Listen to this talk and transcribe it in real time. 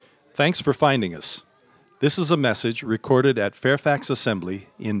Thanks for finding us. This is a message recorded at Fairfax Assembly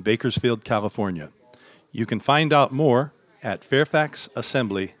in Bakersfield, California. You can find out more at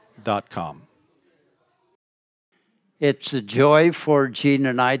fairfaxassembly.com. It's a joy for Jean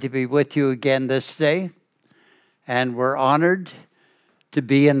and I to be with you again this day, and we're honored to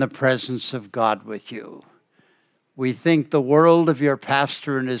be in the presence of God with you. We think the world of your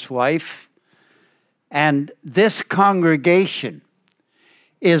pastor and his wife, and this congregation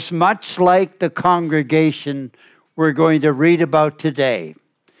is much like the congregation we're going to read about today.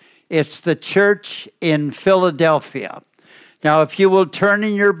 It's the church in Philadelphia. Now, if you will turn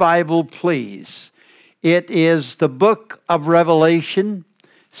in your Bible, please. It is the book of Revelation,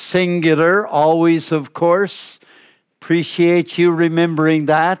 singular, always, of course. Appreciate you remembering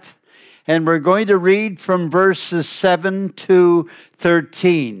that. And we're going to read from verses 7 to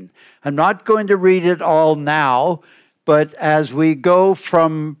 13. I'm not going to read it all now, but as we go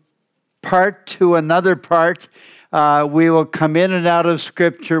from part to another part, we will come in and out of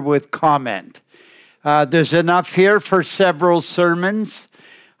Scripture with comment. There's enough here for several sermons.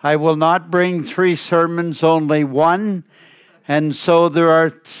 I will not bring 3 sermons, only 1. And so there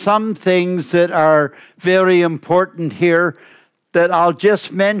are some things that are very important here that I'll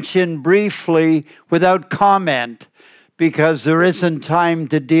just mention briefly without comment, because there isn't time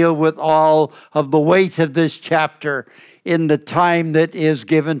to deal with all of the weight of this chapter in the time that is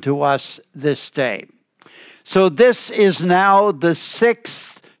given to us this day. So this is now the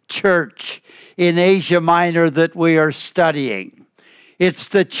 6th church in Asia Minor that we are studying. It's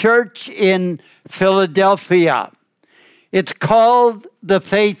the church in Philadelphia. It's called the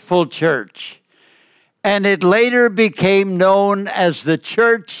Faithful Church, and it later became known as the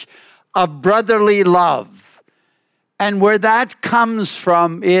Church of Brotherly Love. And where that comes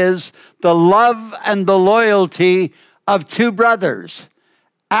from is the love and the loyalty of 2 brothers,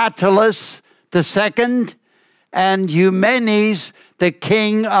 Attalus the second and Eumenes, the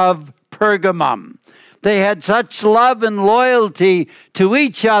king of Pergamum. They had such love and loyalty to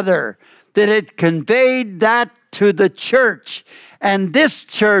each other that it conveyed that to the church. And this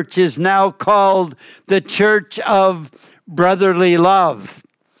church is now called the Church of Brotherly Love.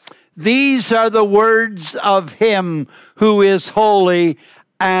 These are the words of him who is holy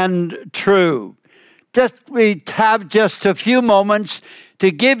and true. We have just a few moments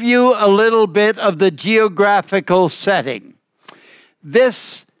to give you a little bit of the geographical setting.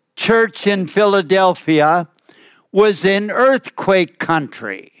 This church in Philadelphia was in earthquake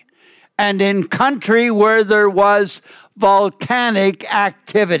country, and in country where there was volcanic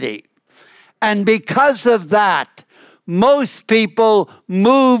activity. And because of that, most people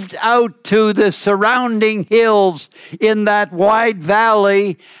moved out to the surrounding hills in that wide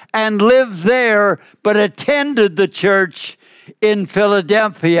valley and lived there, but attended the church in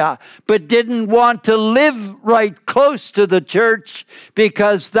Philadelphia, but didn't want to live right close to the church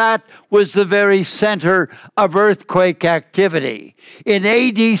because that was the very center of earthquake activity. In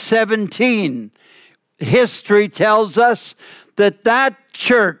AD 17, history tells us that that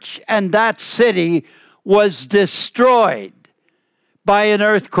church and that city was destroyed by an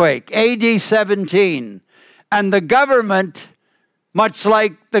earthquake, AD 17. And the government, much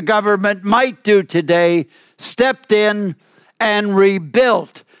like the government might do today, stepped in and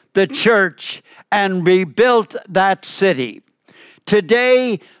rebuilt the church and rebuilt that city.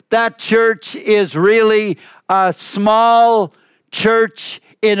 Today, that church is really a small church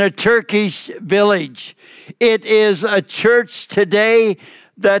in a Turkish village. It is a church today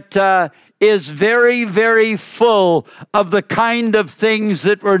that is very, very full of the kind of things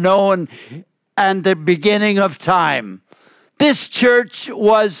that were known at the beginning of time. This church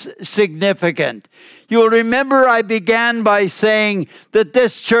was significant. You'll remember I began by saying that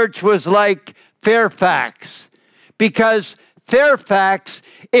this church was like Fairfax, because Fairfax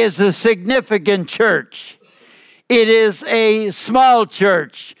is a significant church. It is a small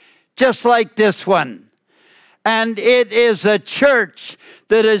church, just like this one. And it is a church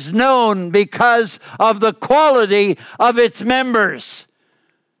that is known because of the quality of its members.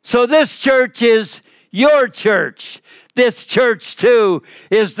 So this church is your church. This church, too,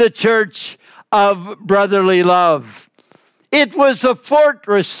 is the church of brotherly love. It was a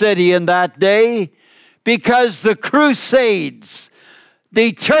fortress city in that day because the Crusades,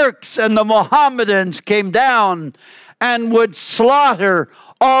 the Turks and the Mohammedans came down and would slaughter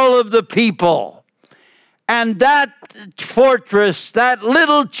all of the people. And that fortress, that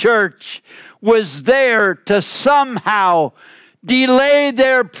little church, was there to somehow delay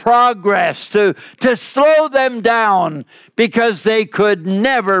their progress, to slow them down, because they could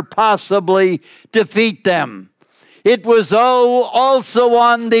never possibly defeat them. It was also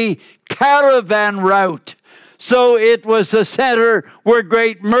on the caravan route. So it was a center where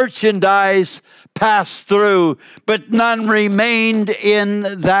great merchandise passed through, but none remained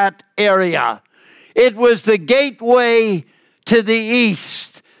in that area. It was the gateway to the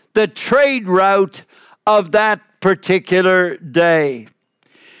east, the trade route of that particular day.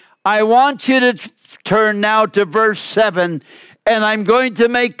 I want you to turn now to verse 7, and I'm going to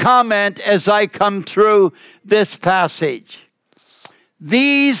make comment as I come through this passage.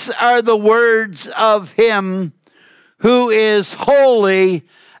 These are the words of him who is holy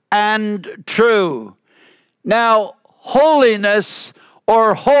and true. Now, holiness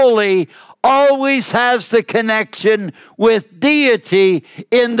or holy always has the connection with deity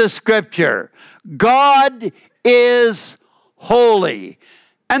in the scripture. God is holy.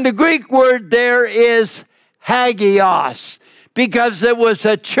 And the Greek word there is hagios, because it was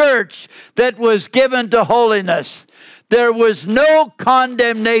a church that was given to holiness. There was no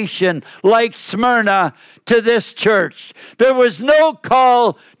condemnation like Smyrna to this church. There was no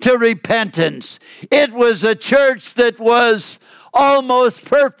call to repentance. It was a church that was almost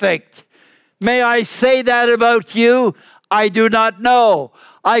perfect. May I say that about you? I do not know.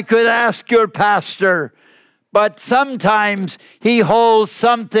 I could ask your pastor, but sometimes he holds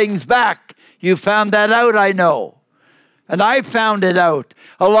some things back. You found that out, I know. And I found it out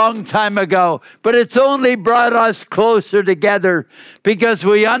a long time ago. But it's only brought us closer together because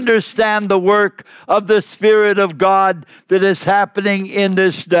we understand the work of the Spirit of God that is happening in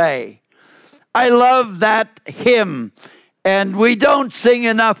this day. I love that hymn. And we don't sing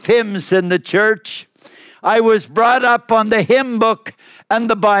enough hymns in the church. I was brought up on the hymn book and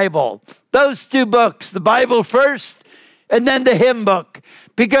the Bible. Those two books, the Bible first and then the hymn book.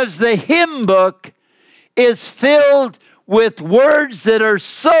 Because the hymn book is filled with words that are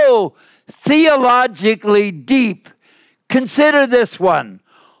so theologically deep. Consider this one.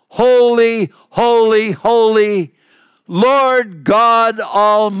 Holy, holy, holy, Lord God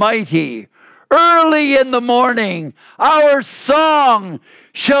Almighty. Early in the morning, our song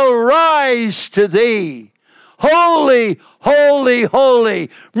shall rise to thee. Holy, holy, holy,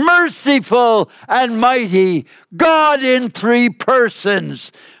 merciful and mighty, God in three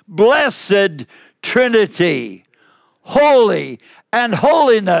persons, blessed Trinity. Holy and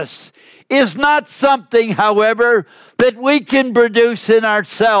holiness is not something, however, that we can produce in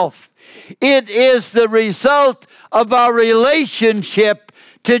ourselves. It is the result of our relationship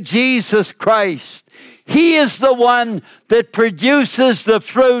to Jesus Christ. He is the one that produces the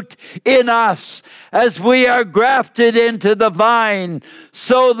fruit in us as we are grafted into the vine.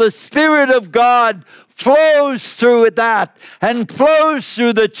 So the Spirit of God flows through that and flows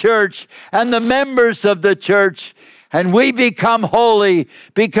through the church and the members of the church. And we become holy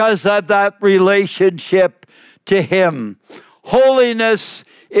because of that relationship to Him. Holiness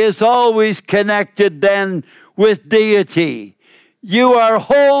is always connected then with deity. You are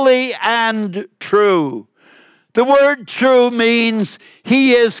holy and true. The word true means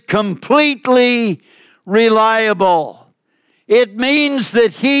He is completely reliable. It means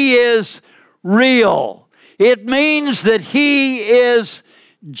that He is real. It means that He is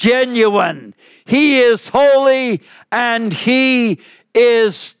genuine. He is holy and He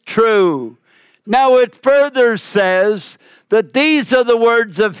is true. Now it further says that these are the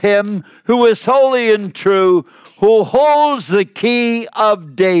words of Him who is holy and true, who holds the key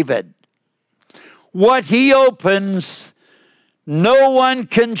of David. What He opens, no one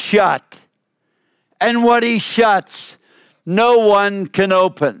can shut. And what He shuts, no one can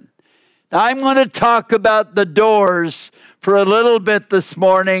open. Now, I'm going to talk about the doors for a little bit this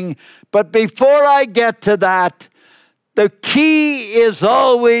morning. But before I get to that, the key is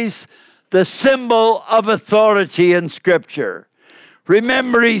always the symbol of authority in Scripture.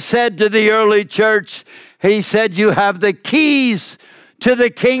 Remember, He said to the early church, He said, you have the keys to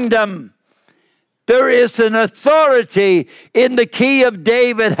the kingdom. There is an authority in the key of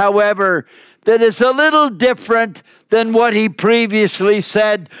David, however, that is a little different than what he previously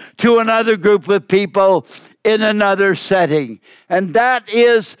said to another group of people in another setting. And that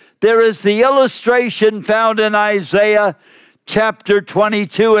is, there is the illustration found in Isaiah chapter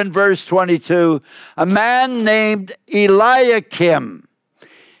 22 and verse 22. A man named Eliakim,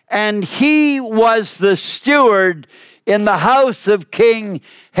 and he was the steward in the house of King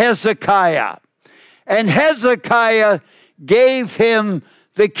Hezekiah. And Hezekiah gave him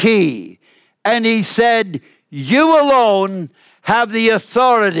the key. And he said, you alone have the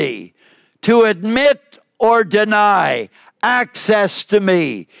authority to admit or deny access to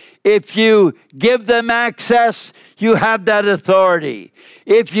me. If you give them access, you have that authority.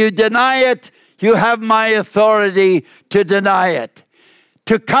 If you deny it, you have my authority to deny it.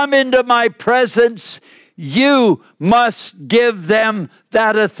 To come into my presence, you must give them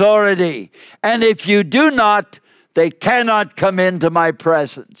that authority. And if you do not, they cannot come into my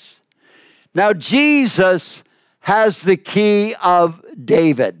presence. Now, Jesus has the key of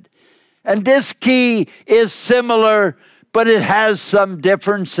David. And this key is similar, but it has some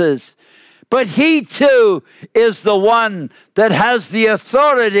differences. But he too is the one that has the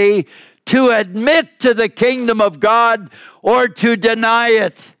authority to admit to the kingdom of God or to deny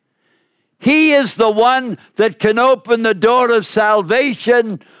it. He is the one that can open the door of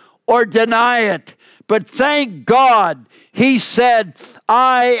salvation or deny it. But thank God, he said,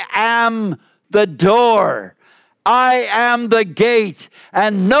 I am the door. I am the gate,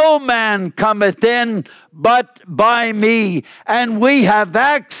 and no man cometh in but by me. And we have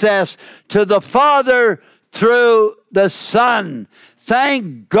access to the Father through the Son.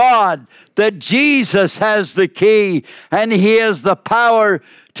 Thank God that Jesus has the key, and he has the power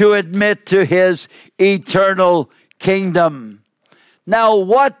to admit to his eternal kingdom. Now,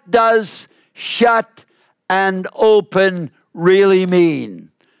 what does shut and open really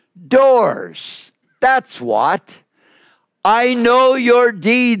mean? Doors. That's what. I know your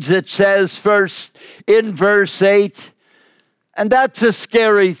deeds, it says first in verse 8. And that's a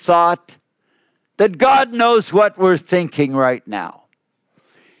scary thought, that God knows what we're thinking right now.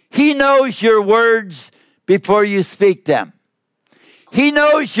 He knows your words before you speak them. He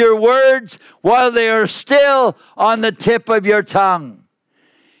knows your words while they are still on the tip of your tongue.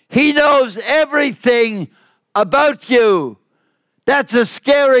 He knows everything about you. That's a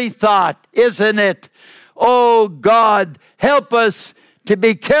scary thought, isn't it? Oh God, help us to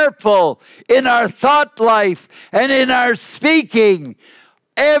be careful in our thought life and in our speaking.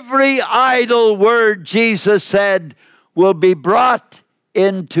 Every idle word, Jesus said, will be brought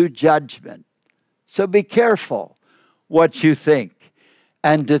into judgment. So be careful what you think.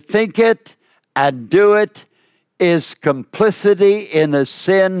 And to think it and do it is complicity in a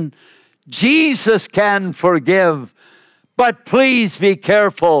sin. Jesus can forgive, but please be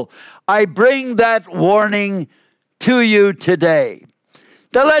careful. I bring that warning to you today.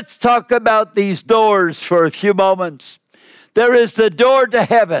 Now let's talk about these doors for a few moments. There is the door to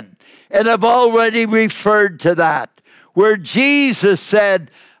heaven, and I've already referred to that, where Jesus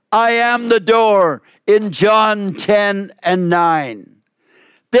said, I am the door in John 10 and 9.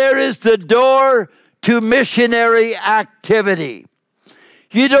 There is the door to missionary activity.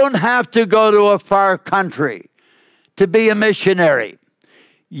 You don't have to go to a far country to be a missionary.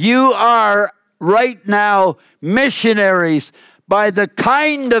 You are right now missionaries by the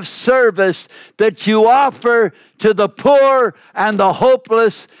kind of service that you offer to the poor and the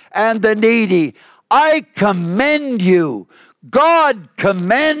hopeless and the needy. I commend you. God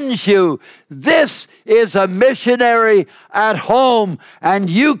commends you. This is a missionary at home, and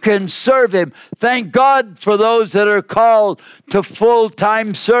you can serve him. Thank God for those that are called to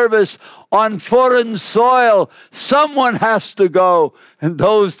full-time service on foreign soil. Someone has to go, and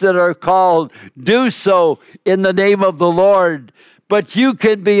those that are called do so in the name of the Lord. But you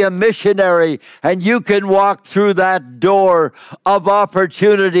can be a missionary, and you can walk through that door of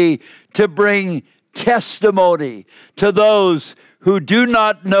opportunity to bring testimony to those who do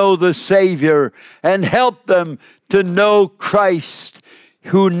not know the Savior and help them to know Christ,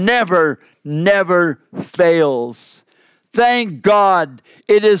 who never fails. Thank God,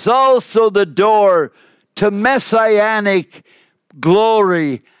 it is also the door to messianic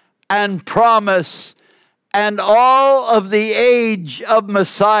glory and promise and all of the age of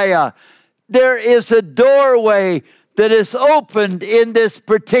Messiah. There is a doorway that is opened in this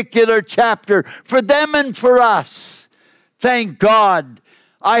particular chapter for them and for us. Thank God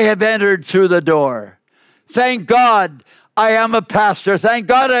I have entered through the door. Thank God I am a pastor. Thank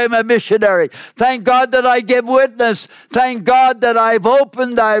God I am a missionary. Thank God that I give witness. Thank God that I've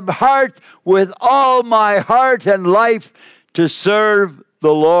opened my heart with all my heart and life to serve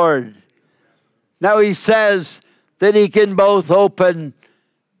the Lord. Now he says that he can both open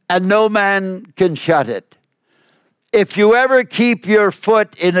and no man can shut it. If you ever keep your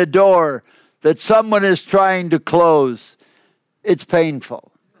foot in a door that someone is trying to close, it's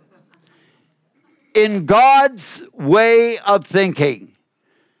painful. In God's way of thinking,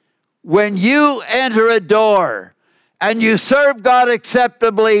 when you enter a door and you serve God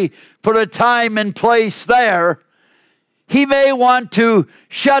acceptably for a time and place there, he may want to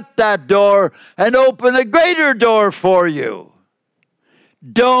shut that door and open a greater door for you.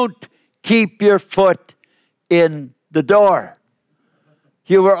 Don't keep your foot in the door.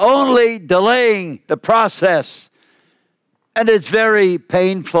 You were only delaying the process, and it's very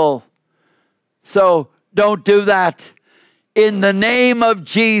painful. So don't do that. In the name of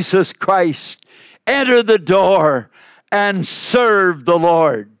Jesus Christ, enter the door and serve the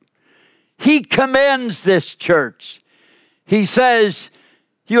Lord. He commends this church. He says,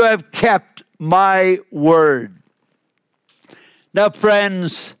 you have kept my word. Now,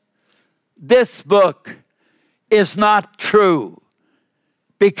 friends, this book is not true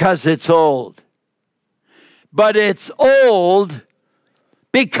because it's old. But it's old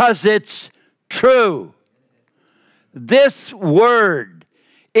because it's true. This word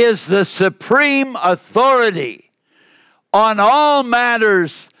is the supreme authority on all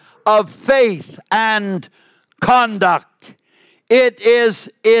matters of faith and conduct. It is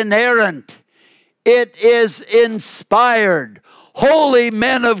inerrant. It is inspired. Holy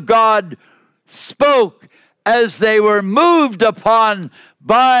men of God spoke as they were moved upon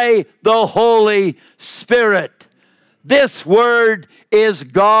by the Holy Spirit. This word is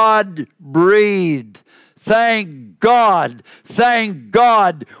God-breathed. Thank God. Thank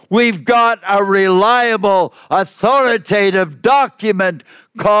God. We've got a reliable, authoritative document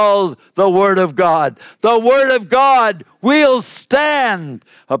called the Word of God. The Word of God will stand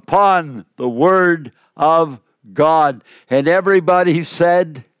upon the Word of God. And everybody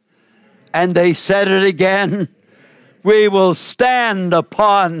said, and they said it again, we will stand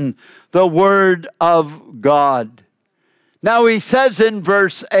upon the Word of God. Now he says in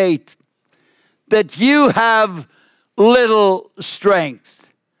verse 8 that you have little strength.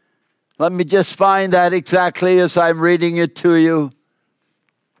 Let me just find that exactly as I'm reading it to you.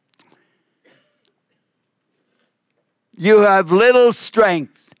 You have little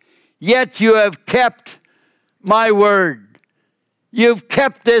strength, yet you have kept my word. You've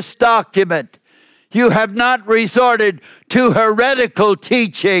kept this document. You have not resorted to heretical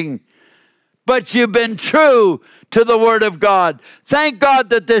teaching, but you've been true to the Word of God. Thank God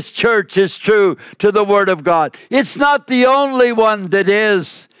that this church is true to the Word of God. It's not the only one that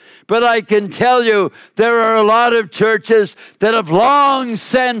is, but I can tell you there are a lot of churches that have long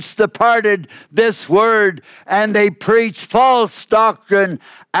since departed this Word, and they preach false doctrine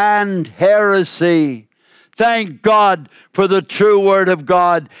and heresy. Thank God for the true Word of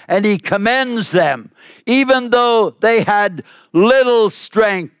God, and He commends them, even though they had little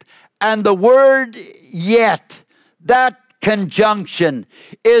strength. And the word yet, that conjunction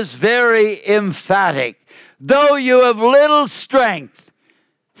is very emphatic. Though you have little strength,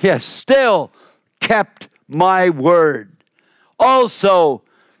 you still kept my word. Also,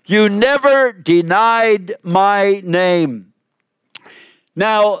 you never denied my name.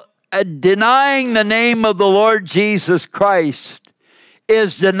 Now, denying the name of the Lord Jesus Christ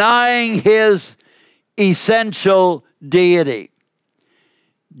is denying his essential deity.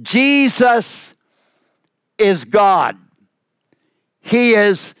 Jesus is God. He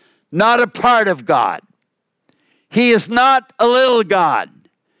is not a part of God. He is not a little God.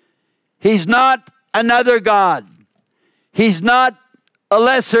 He's not another God. He's not a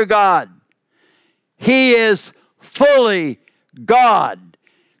lesser God. He is fully God.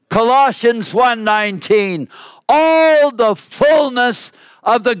 Colossians 1:19, all the fullness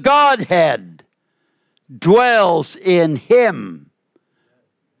of the Godhead dwells in him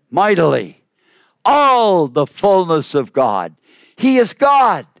mightily. All the fullness of God. He is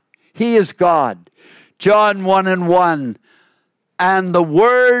God. He is God. John 1:1, and the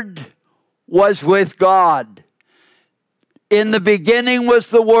Word was with God. In the beginning was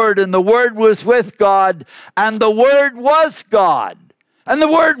the Word, and the Word was with God, and the Word was God. And the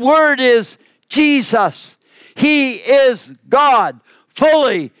word is Jesus. He is God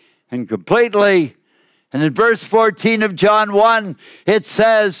fully and completely. And in verse 14 of John 1, it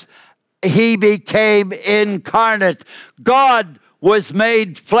says, he became incarnate. God was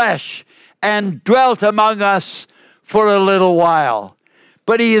made flesh and dwelt among us for a little while.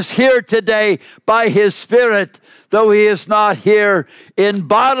 But he is here today by his Spirit. Though he is not here in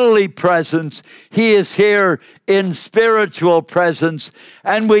bodily presence, he is here in spiritual presence.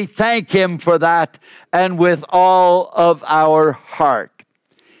 And we thank him for that, and with all of our heart.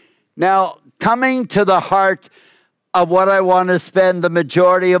 Now, coming to the heart of what I want to spend the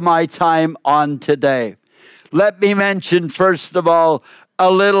majority of my time on today, let me mention, first of all,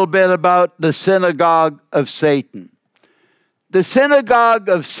 a little bit about the synagogue of Satan. The synagogue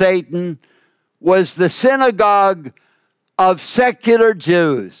of Satan was the synagogue of secular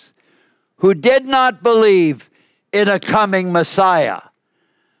Jews who did not believe in a coming Messiah,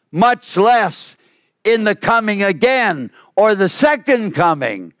 much less in the coming again or the second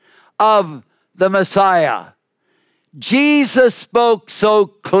coming of the Messiah. Jesus spoke so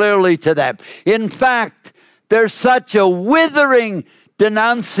clearly to them. In fact, there's such a withering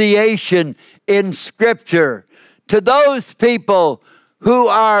denunciation in Scripture to those people who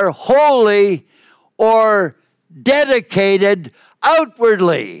are holy or dedicated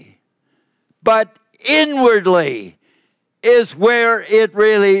outwardly, but inwardly is where it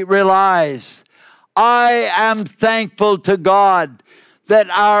really relies. I am thankful to God that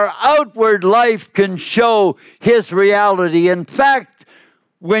our outward life can show His reality. In fact,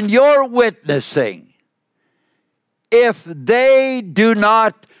 when you're witnessing, if they do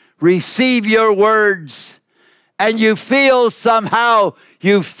not receive your words and you feel somehow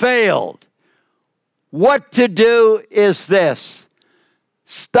you failed, what to do is this: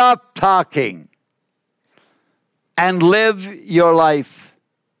 stop talking and live your life.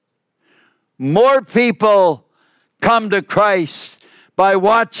 More people come to Christ by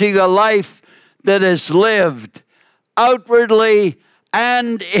watching a life that is lived outwardly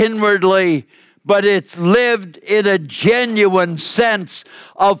and inwardly, but it's lived in a genuine sense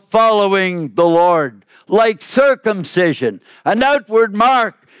of following the Lord. Like circumcision, an outward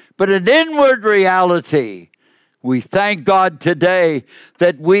mark, but an inward reality. We thank God today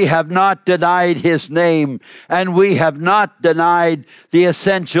that we have not denied His name and we have not denied the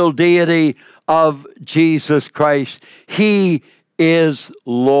essential deity of Jesus Christ. He is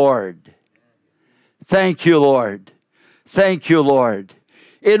Lord. Thank you, Lord. Thank you, Lord.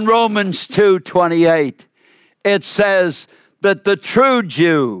 In Romans 2:28, it says that the true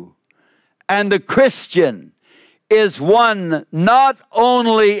Jew and the Christian is one not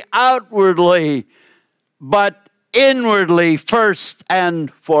only outwardly, but inwardly first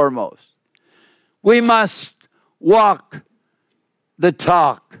and foremost. We must walk the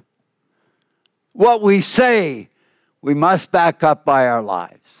talk. What we say, we must back up by our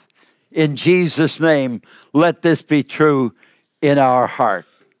lives. In Jesus' name, let this be true in our heart.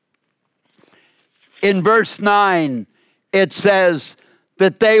 In verse 9, it says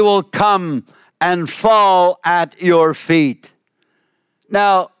that they will come and fall at your feet.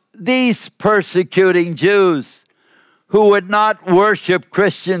 Now, these persecuting Jews who would not worship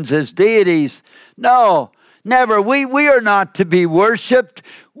Christians as deities, no, never. We are not to be worshiped.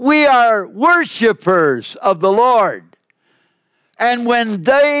 We are worshipers of the Lord. And when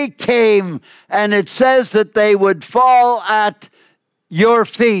they came, and it says that they would fall at your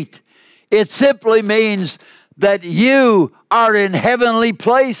feet, it simply means that you are in heavenly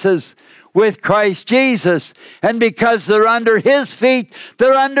places with Christ Jesus. And because they're under His feet,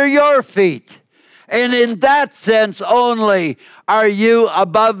 they're under your feet. And in that sense only are you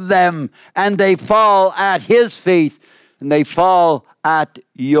above them, and they fall at His feet, and they fall at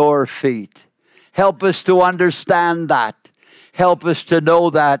your feet. Help us to understand that. Help us to know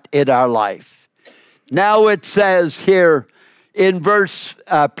that in our life. Now it says here in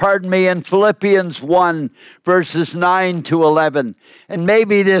in Philippians 1, verses 9 to 11, and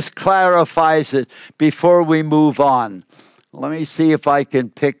maybe this clarifies it before we move on. Let me see if I can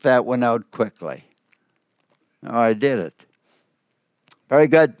pick that one out quickly. Oh, I did it. Very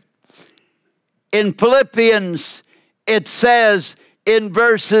good. In Philippians, it says in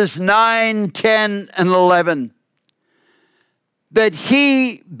verses 9, 10, and 11, that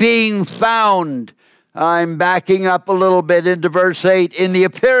He being found, I'm backing up a little bit into verse 8, in the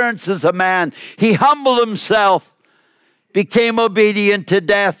appearance as a man, He humbled Himself, became obedient to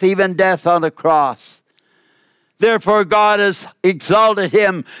death, even death on a cross. Therefore God has exalted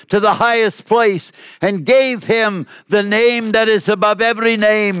Him to the highest place and gave Him the name that is above every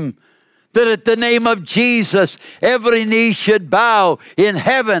name, that at the name of Jesus every knee should bow in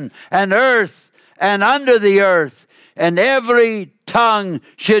heaven and earth and under the earth, and every tongue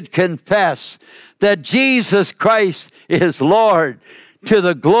should confess that Jesus Christ is Lord, to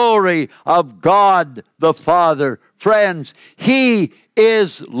the glory of God the Father. Friends, He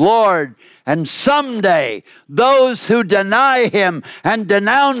is Lord. And someday, those who deny Him and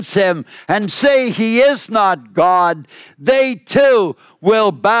denounce Him and say He is not God, they too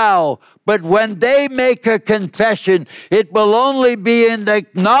will bow. But when they make a confession, it will only be in the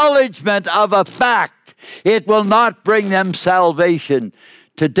acknowledgement of a fact. It will not bring them salvation.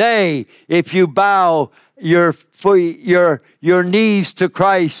 Today, if you bow your knees to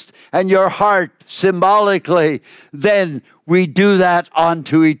Christ and your heart symbolically, then we do that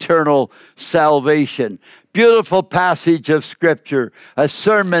unto eternal salvation. Beautiful passage of Scripture, a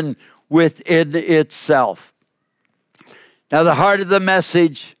sermon within itself. Now, the heart of the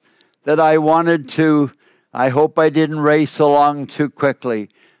message that I wanted to, I hope I didn't race along too quickly,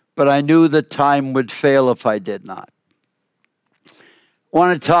 but I knew the time would fail if I did not. I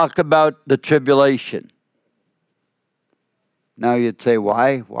want to talk about the tribulation. Now you'd say,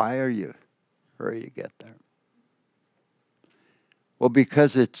 why? Why are you hurry to get there? Well,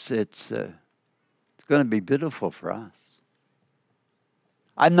 because it's going to be beautiful for us.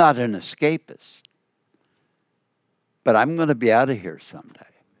 I'm not an escapist, but I'm going to be out of here someday.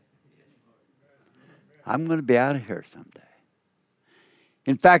 I'm going to be out of here someday.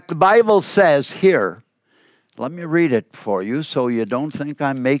 In fact, the Bible says here, let me read it for you so you don't think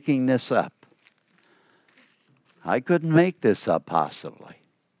I'm making this up. I couldn't make this up possibly.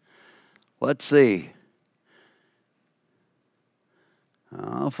 Let's see.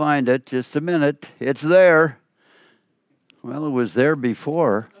 I'll find it. Just a minute. It's there. Well, it was there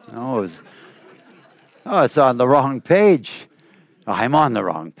before. It's on the wrong page. Oh, I'm on the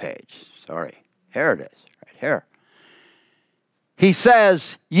wrong page. Sorry. Here it is, right here. He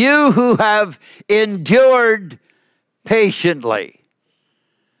says, you who have endured patiently,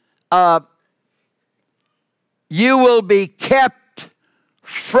 you will be kept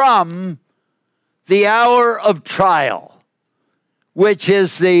from the hour of trial, which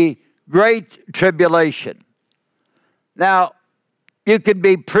is the great tribulation. Now, you can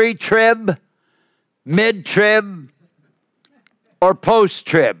be pre-trib, mid-trib, or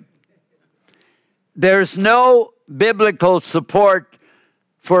post-trib. There's no biblical support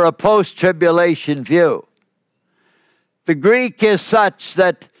for a post-tribulation view. The Greek is such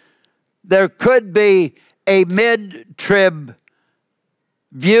that there could be a mid-trib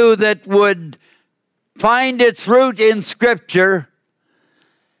view that would find its root in Scripture,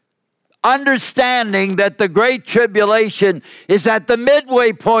 understanding that the Great Tribulation is at the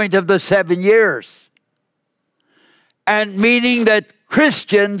midway point of the 7 years, and meaning that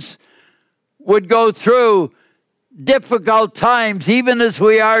Christians would go through difficult times, even as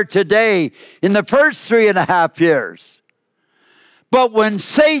we are today, in the first 3.5 years. But when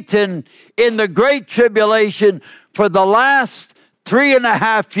Satan, in the Great Tribulation, for the last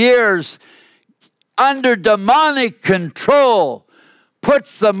 3.5 years, under demonic control,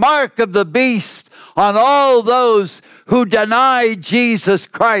 puts the mark of the beast on all those who deny Jesus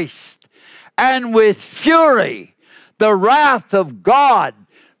Christ, and with fury, the wrath of God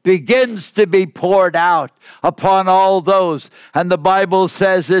begins to be poured out upon all those. And the Bible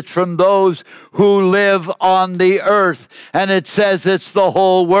says it's from those who live on the earth. And it says it's the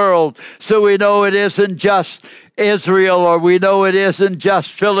whole world. So we know it isn't just Israel, or we know it isn't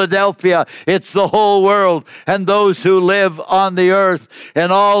just Philadelphia. It's the whole world, and those who live on the earth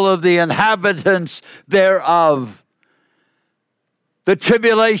and all of the inhabitants thereof. The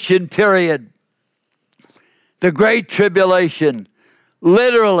tribulation period, the great tribulation,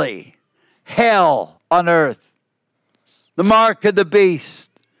 literally hell on earth. The mark of the beast.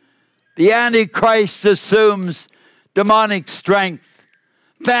 The Antichrist assumes demonic strength,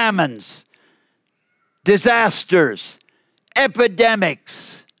 famines, disasters,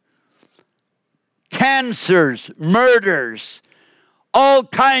 epidemics, cancers, murders, all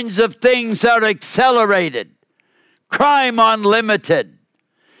kinds of things are accelerated. Crime unlimited.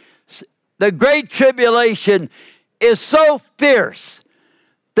 The Great Tribulation is so fierce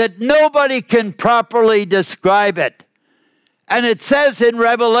that nobody can properly describe it. And it says in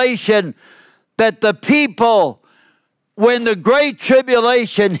Revelation that the people, when the Great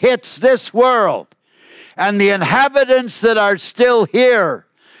Tribulation hits this world, and the inhabitants that are still here,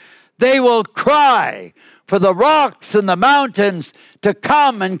 they will cry for the rocks and the mountains to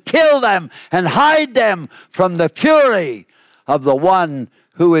come and kill them and hide them from the fury of the one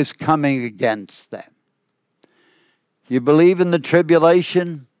who is coming against them. You believe in the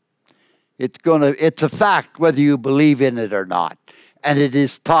tribulation? It's a fact whether you believe in it or not. And it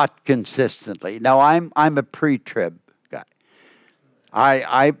is taught consistently. Now, I'm a pre-trib guy.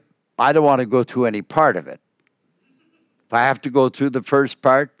 I don't want to go through any part of it. If I have to go through the first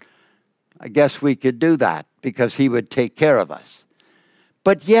part, I guess we could do that because he would take care of us.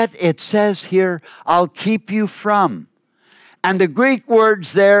 But yet it says here, I'll keep you from. And the Greek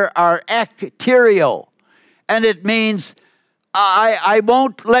words there are ekterio. And it means, I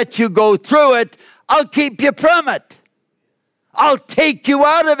won't let you go through it. I'll keep you from it. I'll take you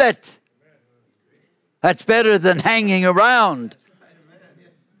out of it. That's better than hanging around.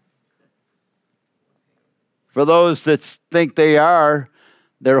 For those that think they're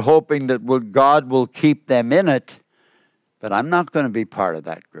hoping that God will keep them in it. But I'm not going to be part of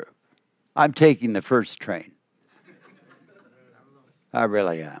that group. I'm taking the first train. I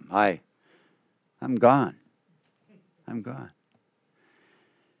really am. I'm gone. I'm gone.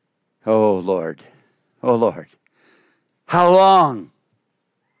 Oh, Lord. Oh, Lord. How long?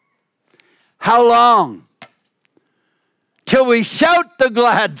 How long? Till we shout the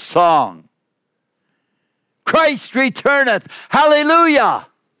glad song. Christ returneth. Hallelujah.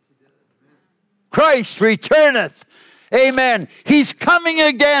 Christ returneth. Amen. He's coming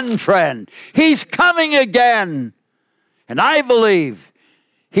again, friend. He's coming again. And I believe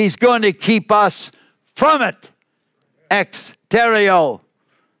he's going to keep us from it. Exterio,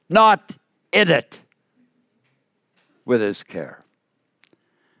 not in it, with his care.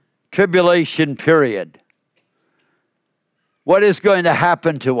 Tribulation period. What is going to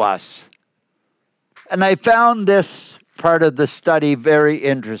happen to us? And I found this part of the study very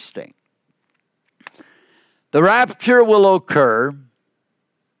interesting. The rapture will occur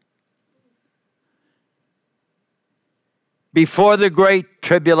before the Great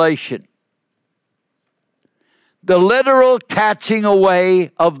Tribulation. The literal catching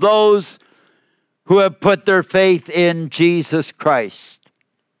away of those who have put their faith in Jesus Christ.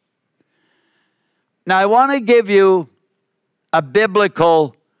 Now, I want to give you a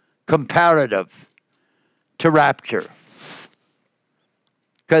biblical comparative to rapture.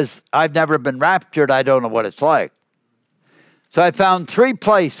 Because I've never been raptured, I don't know what it's like. So I found 3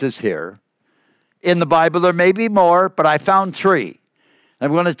 places here in the Bible. There may be more, but I found 3.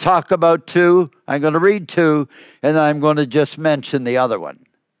 I'm going to talk about 2. I'm going to read 2, and then I'm going to just mention the other one.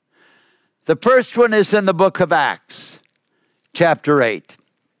 The first one is in the book of Acts, chapter 8.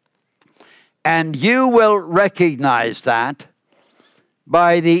 And you will recognize that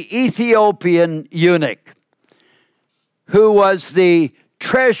by the Ethiopian eunuch, who was the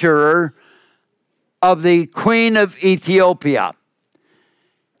treasurer of the Queen of Ethiopia.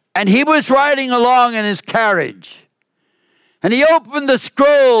 And he was riding along in his carriage. And he opened the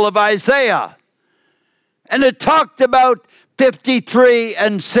scroll of Isaiah. And it talked about 53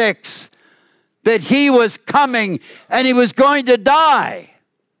 and 6. That he was coming and he was going to die.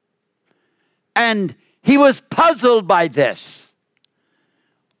 And he was puzzled by this.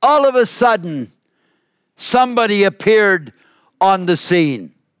 All of a sudden, somebody appeared on the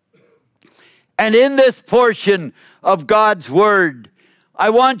scene. And in this portion of God's Word, I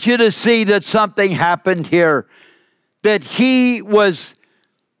want you to see that something happened here. That he was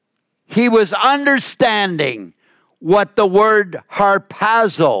understanding what the word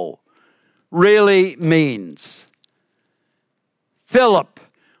harpazo really means. Philip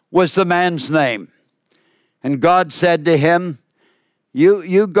was the man's name. And God said to him,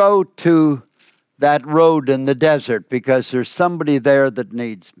 you go to that road in the desert because there's somebody there that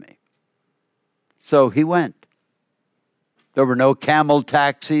needs me. So he went. There were no camel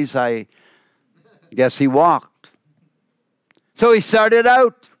taxis. I guess he walked. So he started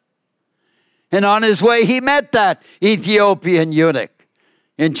out. And on his way, he met that Ethiopian eunuch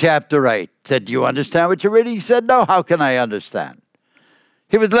in chapter 8. Said, do you understand what you're reading? He said, no, how can I understand?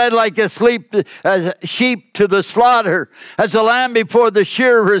 He was led like a sheep to the slaughter, as a lamb before the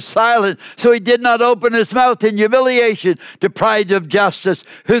shearer is silent. So he did not open his mouth in humiliation, deprived of justice.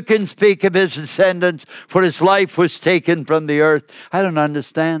 Who can speak of his descendants? For his life was taken from the earth. I don't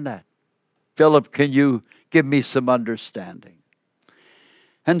understand that. Philip, can you give me some understanding?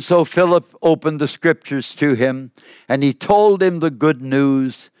 And so Philip opened the scriptures to him, and he told him the good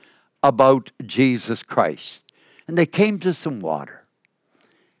news about Jesus Christ. And they came to some water.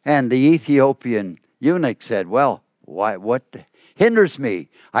 And the Ethiopian eunuch said, well, what hinders me?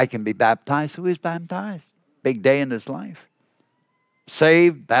 I can be baptized. So he was baptized. Big day in his life.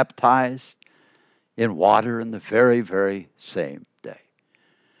 Saved, baptized in water in the very, very same day.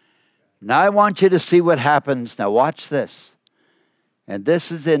 Now I want you to see what happens. Now watch this. And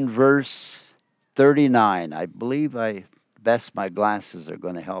this is in verse 39. I believe my glasses are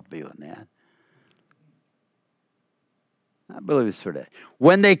going to help you in that. I believe it's for that.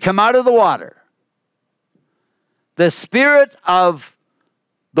 When they come out of the water, the Spirit of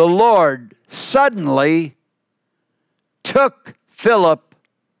the Lord suddenly took Philip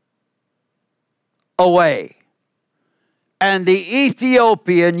away. And the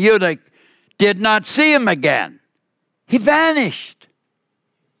Ethiopian eunuch did not see him again. He vanished.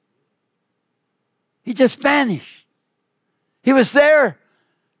 He just vanished. He was there.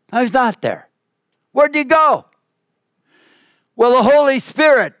 I was not there. Where'd he go? Well, the Holy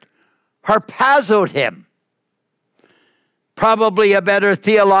Spirit harpazoed him. Probably a better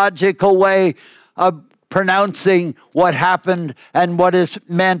theological way of pronouncing what happened and what is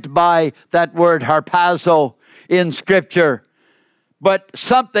meant by that word harpazo in Scripture. But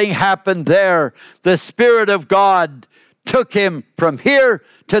something happened there. The Spirit of God took him from here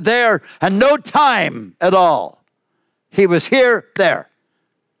to there, and no time at all. He was here, there.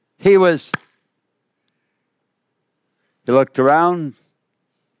 He looked around.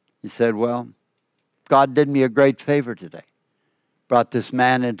 He said, well, God did me a great favor today. Brought this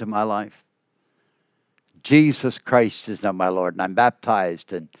man into my life. Jesus Christ is now my Lord, and I'm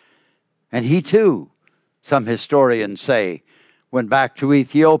baptized. And he too some historians say, went back to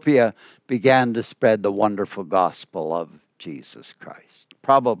Ethiopia, began to spread the wonderful gospel of Jesus Christ.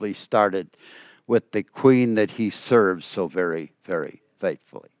 Probably started with the queen that he served so very, very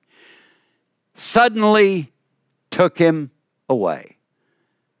faithfully. Suddenly took him away.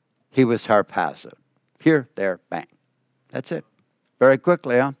 He was harpazoed. Here, there, bang. That's it. Very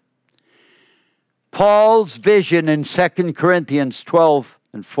quickly, huh? Paul's vision in 2 Corinthians 12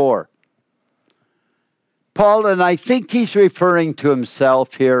 and 4. Paul, and I think he's referring to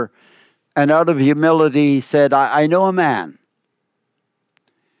himself here, and out of humility he said, I know a man.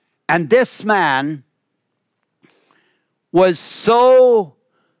 And this man was so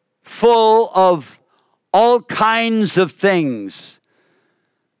full of all kinds of things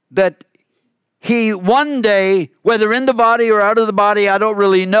that he one day, whether in the body or out of the body, I don't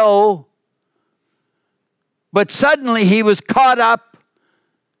really know, but suddenly he was caught up.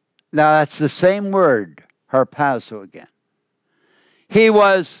 Now that's the same word, harpazo again. He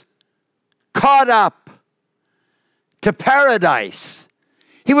was caught up to paradise.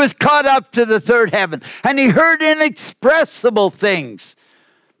 He was caught up to the third heaven. And he heard inexpressible things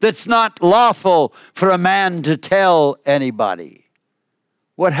that's not lawful for a man to tell anybody.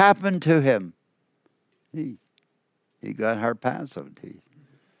 What happened to him? He got harpazoed.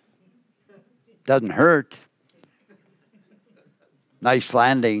 Doesn't hurt. Nice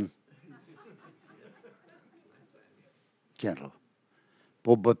landing. Gentle.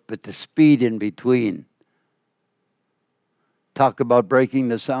 But the speed in between. Talk about breaking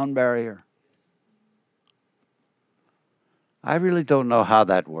the sound barrier. I really don't know how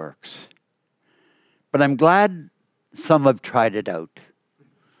that works. But I'm glad some have tried it out.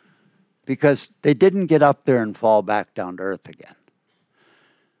 Because they didn't get up there and fall back down to earth again.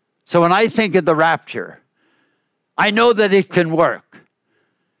 So when I think of the rapture, I know that it can work.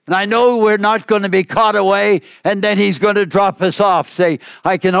 And I know we're not going to be caught away and then he's going to drop us off. Say,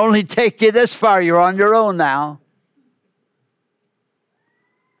 I can only take you this far. You're on your own now.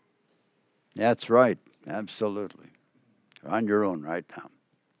 That's right. Absolutely. You're on your own right now.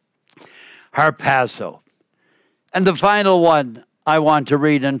 Harpazo. And the final one I want to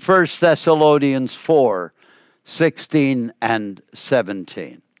read in 1 Thessalonians 4, 16 and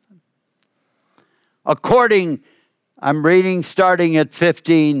 17. I'm reading starting at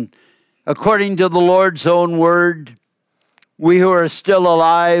 15. According to the Lord's own word, we who are still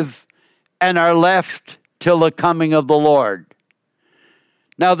alive and are left till the coming of the Lord.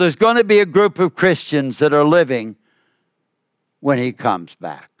 Now there's going to be a group of Christians that are living when he comes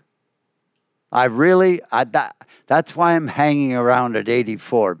back. That's why I'm hanging around at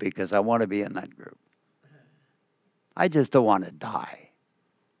 84, because I want to be in that group. I just don't want to die.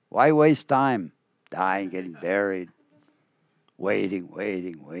 Why waste time? Dying, getting buried, waiting.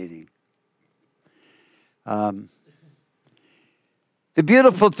 The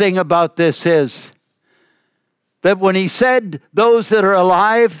beautiful thing about this is that when he said those that are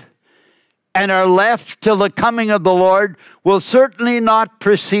alive and are left till the coming of the Lord will certainly not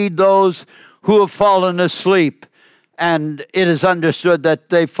precede those who have fallen asleep. And it is understood that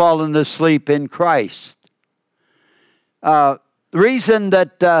they've fallen asleep in Christ. The reason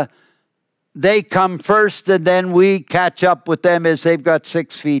that they come first and then we catch up with them is they've got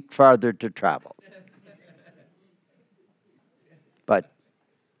 6 feet farther to travel. But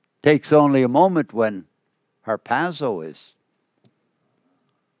takes only a moment when harpazo is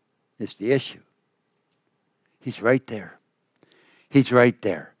the issue. He's right there. He's right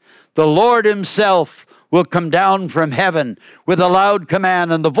there. The Lord himself will come down from heaven with a loud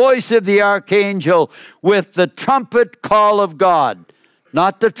command and the voice of the archangel with the trumpet call of God.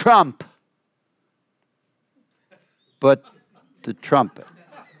 Not the trump, but the trumpet.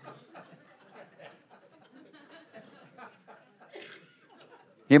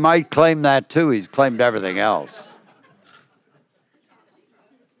 He might claim that too. He's claimed everything else.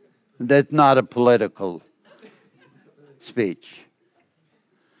 That's not a political speech.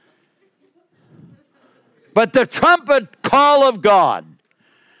 But the trumpet call of God,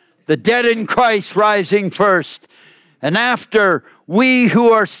 the dead in Christ rising first, and after we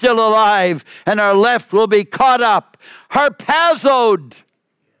who are still alive and are left will be caught up, harpazoed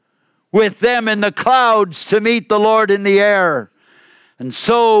with them in the clouds to meet the Lord in the air. And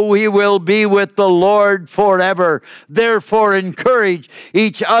so we will be with the Lord forever. Therefore, encourage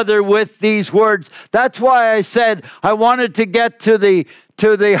each other with these words. That's why I said I wanted to get to the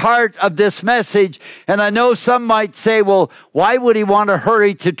to the heart of this message. And I know some might say, well, why would he want to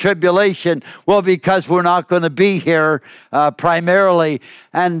hurry to tribulation? Well, because we're not going to be here primarily.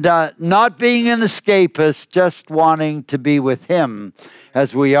 And not being an escapist, just wanting to be with him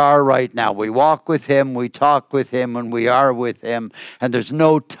as we are right now. We walk with him, we talk with him, and we are with him. And there's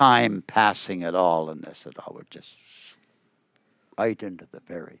no time passing at all in this at all. We're just right into the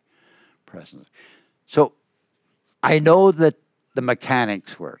very presence. So I know that the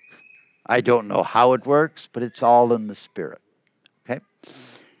mechanics work. I don't know how it works, but it's all in the Spirit. Okay?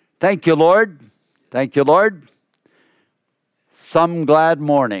 Thank you, Lord. Thank you, Lord. Some glad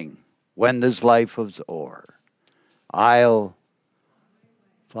morning when this life was o'er, I'll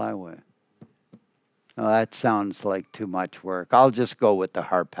fly away. Oh, that sounds like too much work. I'll just go with the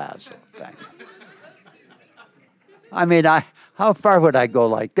harpazo. Thank you. I mean, how far would I go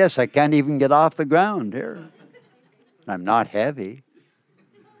like this? I can't even get off the ground here. I'm not heavy.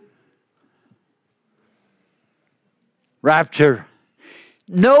 Rapture.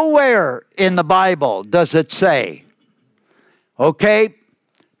 Nowhere in the Bible does it say, okay,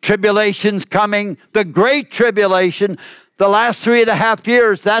 tribulation's coming, the great tribulation, the last 3.5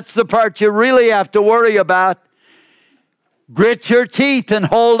 years, that's the part you really have to worry about. Grit your teeth and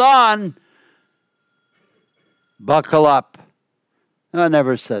hold on. Buckle up. No, it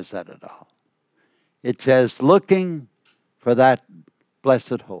never says that at all. It says, looking for that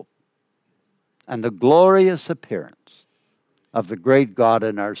blessed hope and the glorious appearance of the great God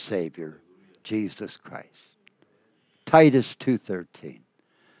and our Savior, Jesus Christ. Titus 2:13.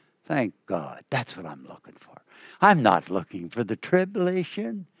 Thank God. That's what I'm looking for. I'm not looking for the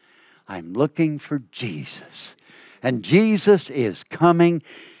tribulation. I'm looking for Jesus. And Jesus is coming,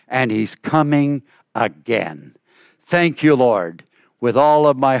 and he's coming again. Thank you, Lord. With all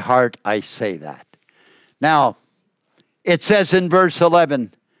of my heart, I say that. Now, it says in verse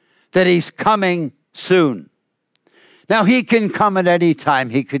 11 that he's coming soon. Now, he can come at any time.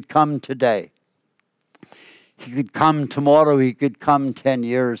 He could come today. He could come tomorrow. He could come 10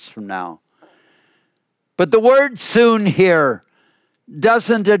 years from now. But the word soon here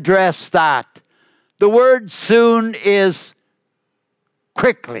doesn't address that. The word soon is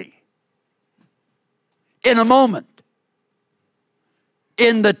quickly, in a moment,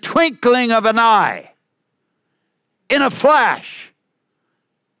 in the twinkling of an eye, in a flash.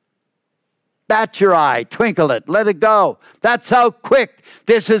 Bat your eye, twinkle it, let it go. That's how quick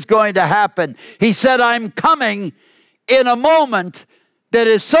this is going to happen. He said, I'm coming in a moment that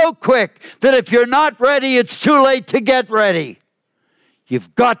is so quick that if you're not ready, it's too late to get ready.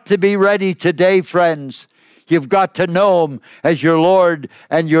 You've got to be ready today, friends. You've got to know him as your Lord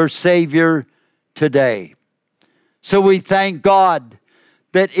and your Savior today. So we thank God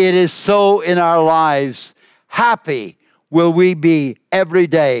that it is so in our lives. Happy will we be every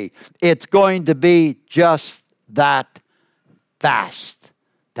day. It's going to be just that fast.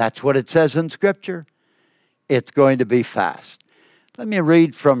 That's what it says in Scripture. It's going to be fast. Let me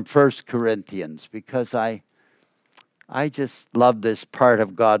read from 1 Corinthians because I just love this part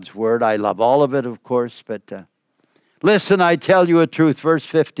of God's Word. I love all of it, of course, but listen, I tell you a truth, verse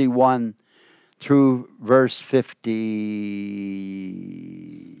 51 through verse 50.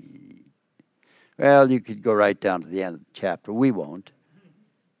 Well, you could go right down to the end of the chapter. We won't.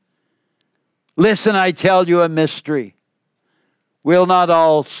 Listen, I tell you a mystery. We'll not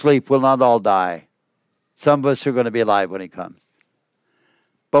all sleep. We'll not all die. Some of us are going to be alive when he comes.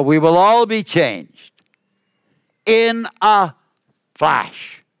 But we will all be changed in a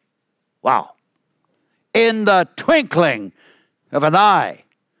flash. Wow. In the twinkling of an eye.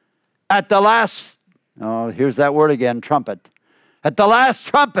 At the last, here's that word again, trumpet. At the last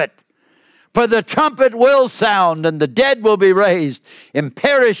trumpet. For the trumpet will sound, and the dead will be raised,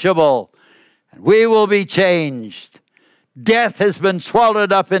 imperishable, and we will be changed. Death has been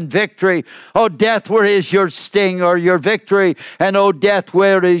swallowed up in victory. Oh, death, where is your sting or your victory? And oh, death,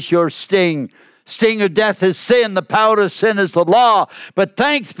 where is your sting? Sting of death is sin. The power of sin is the law. But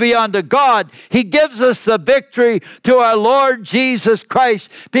thanks be unto God, he gives us the victory to our Lord Jesus Christ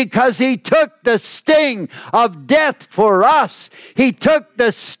because he took the sting of death for us. He took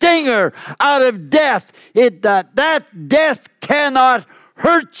the stinger out of death. That death cannot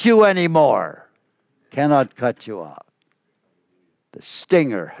hurt you anymore. Cannot cut you off. The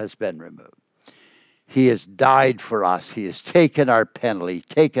stinger has been removed. He has died for us. He has taken our penalty,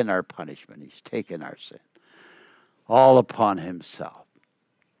 taken our punishment. He's taken our sin. All upon himself.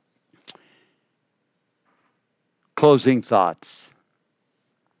 Closing thoughts.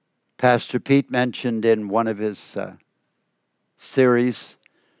 Pastor Pete mentioned in one of his series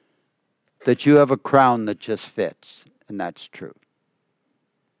that you have a crown that just fits, and that's true.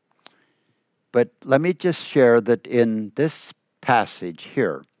 But let me just share that in this passage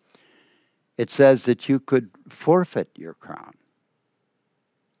here, it says that you could forfeit your crown.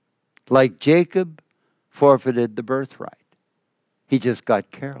 Like Jacob forfeited the birthright. He just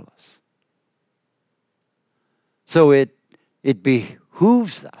got careless. So it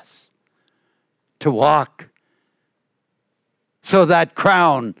behooves us to walk so that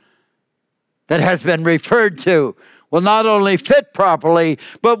crown that has been referred to will not only fit properly,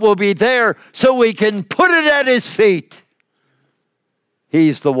 but will be there so we can put it at his feet.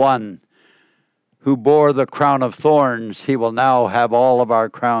 He's the one who bore the crown of thorns. He will now have all of our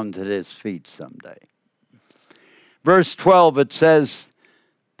crowns at his feet someday. Verse 12, it says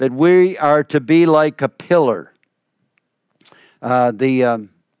that we are to be like a pillar. The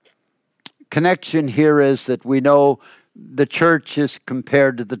connection here is that we know the church is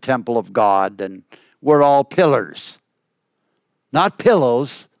compared to the temple of God, and we're all pillars. Not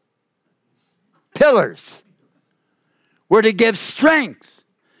pillows, pillars. We're to give strength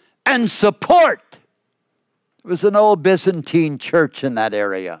and support. There was an old Byzantine church in that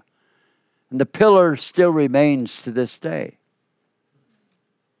area, and the pillar still remains to this day.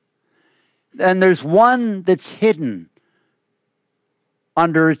 And there's one that's hidden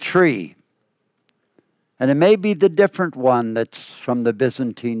under a tree. And it may be the different one that's from the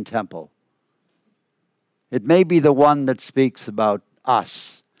Byzantine temple. It may be the one that speaks about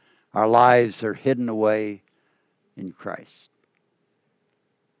us. Our lives are hidden away in Christ.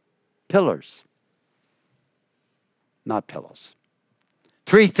 Pillars, not pillows.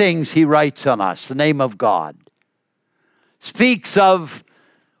 3 things he writes on us. The name of God speaks of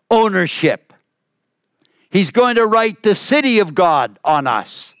ownership. He's going to write the city of God on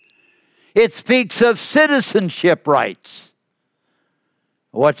us. It speaks of citizenship rights.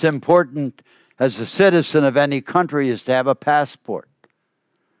 What's important as a citizen of any country is to have a passport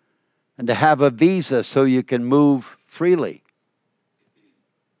and to have a visa so you can move freely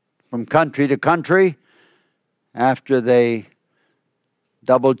from country to country after they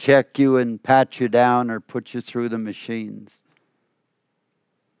double check you and pat you down or put you through the machines.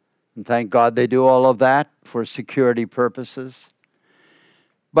 And thank God they do all of that for security purposes.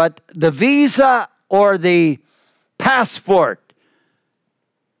 But the visa or the passport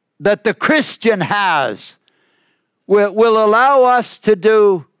that the Christian has will allow us to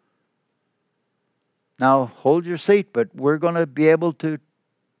do, now hold your seat, but we're going to be able to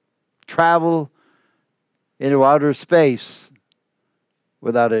travel into outer space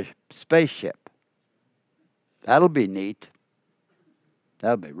without a spaceship. That'll be neat.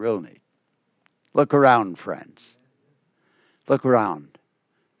 That'll be real neat. Look around, friends. Look around.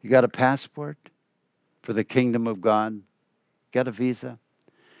 You got a passport for the kingdom of God? Got a visa?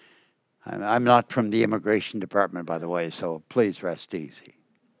 I'm not from the immigration department, by the way, so please rest easy.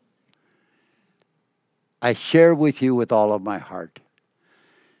 I share with you with all of my heart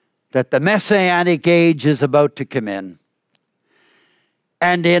that the Messianic age is about to come in.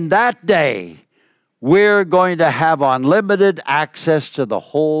 And in that day, we're going to have unlimited access to the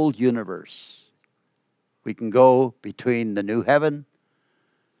whole universe. We can go between the new heaven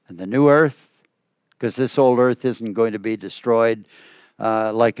and the new earth, because this old earth isn't going to be destroyed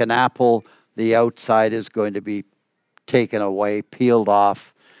like an apple. The outside is going to be taken away, peeled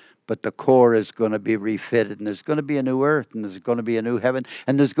off, but the core is going to be refitted, and there's going to be a new earth, and there's going to be a new heaven,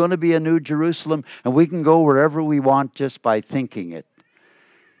 and there's going to be a new Jerusalem, and we can go wherever we want just by thinking it.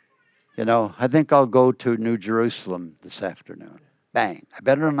 You know, I think I'll go to New Jerusalem this afternoon. Bang. I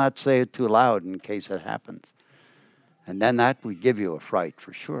better not say it too loud in case it happens. And then that would give you a fright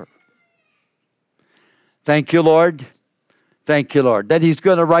for sure. Thank you, Lord. Thank you, Lord, that he's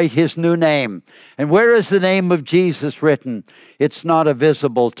going to write his new name. And where is the name of Jesus written? It's not a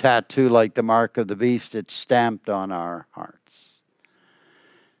visible tattoo like the mark of the beast. It's stamped on our hearts.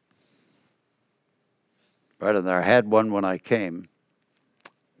 Right on there. I had one when I came.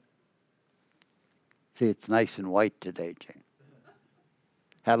 See, it's nice and white today, Jane.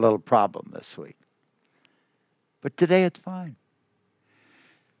 Had a little problem this week. But today it's fine.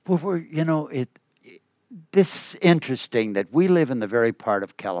 But this is interesting that we live in the very part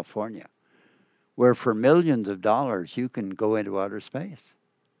of California where for millions of dollars you can go into outer space.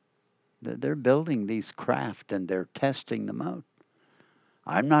 They're building these craft and they're testing them out.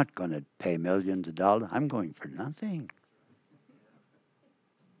 I'm not going to pay millions of dollars. I'm going for nothing.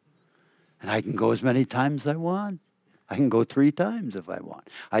 And I can go as many times as I want. I can go 3 times if I want.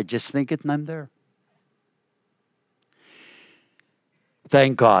 I just think it and I'm there.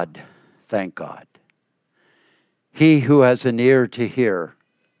 Thank God. Thank God. He who has an ear to hear,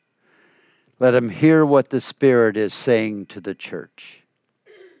 let him hear what the Spirit is saying to the church.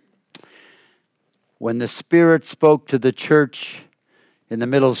 When the Spirit spoke to the church in the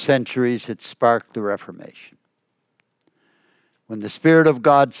middle centuries, it sparked the Reformation. When the Spirit of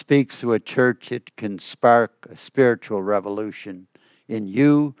God speaks to a church, it can spark a spiritual revolution in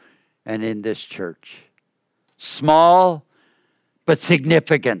you and in this church. Small, but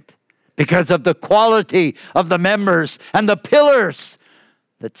significant because of the quality of the members and the pillars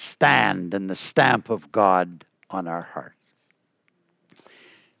that stand and the stamp of God on our hearts.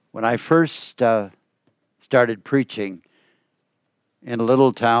 When I first started preaching in a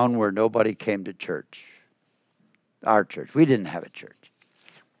little town where nobody came to church, our church, we didn't have a church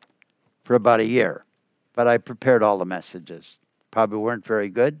for about a year, but I prepared all the messages. Probably weren't very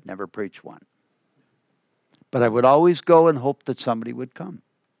good, never preached one. But I would always go and hope that somebody would come.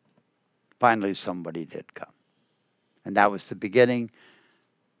 Finally, somebody did come. And that was the beginning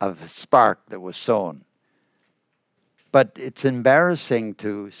of a spark that was sown. But it's embarrassing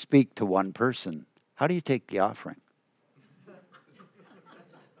to speak to one person. How do you take the offering?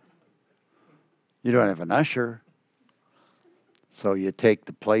 You don't have an usher. So you take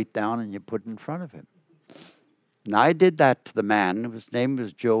the plate down and you put it in front of him. And I did that to the man. His name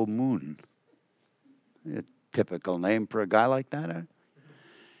was Joe Moon. A typical name for a guy like that. Huh?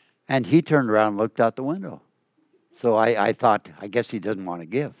 And he turned around and looked out the window. So I thought, I guess he doesn't want to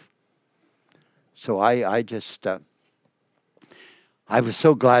give. So I just, I was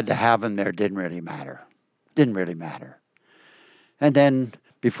so glad to have him there. Didn't really matter. Didn't really matter. And then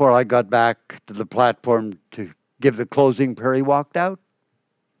before I got back to the platform to give the closing prayer, he walked out.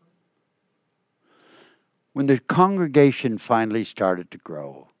 When the congregation finally started to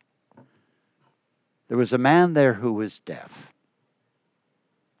grow, there was a man there who was deaf.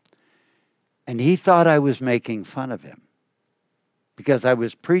 And he thought I was making fun of him because I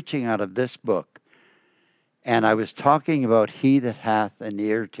was preaching out of this book and I was talking about he that hath an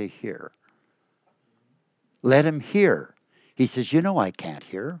ear to hear. Let him hear. He says, you know I can't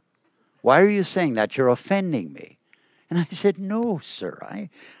hear. Why are you saying that? You're offending me. And I said, no, sir,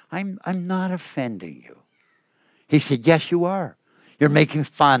 I'm not offending you. He said, yes, you are. You're making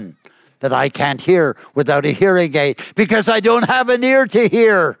fun that I can't hear without a hearing aid because I don't have an ear to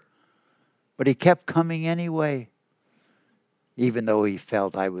hear. But he kept coming anyway, even though he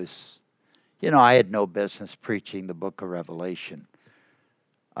felt I was, I had no business preaching the book of Revelation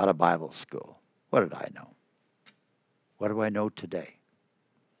out of Bible school. What did I know? What do I know today?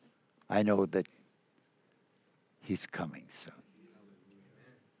 I know that he's coming soon.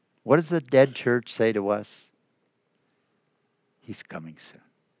 What does the dead church say to us? He's coming soon.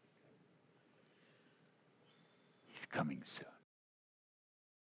 He's coming soon.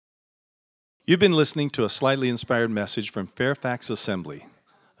 You've been listening to a slightly inspired message from Fairfax Assembly,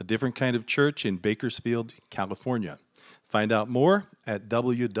 a different kind of church in Bakersfield, California. Find out more at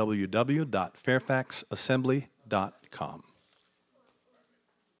www.fairfaxassembly.com.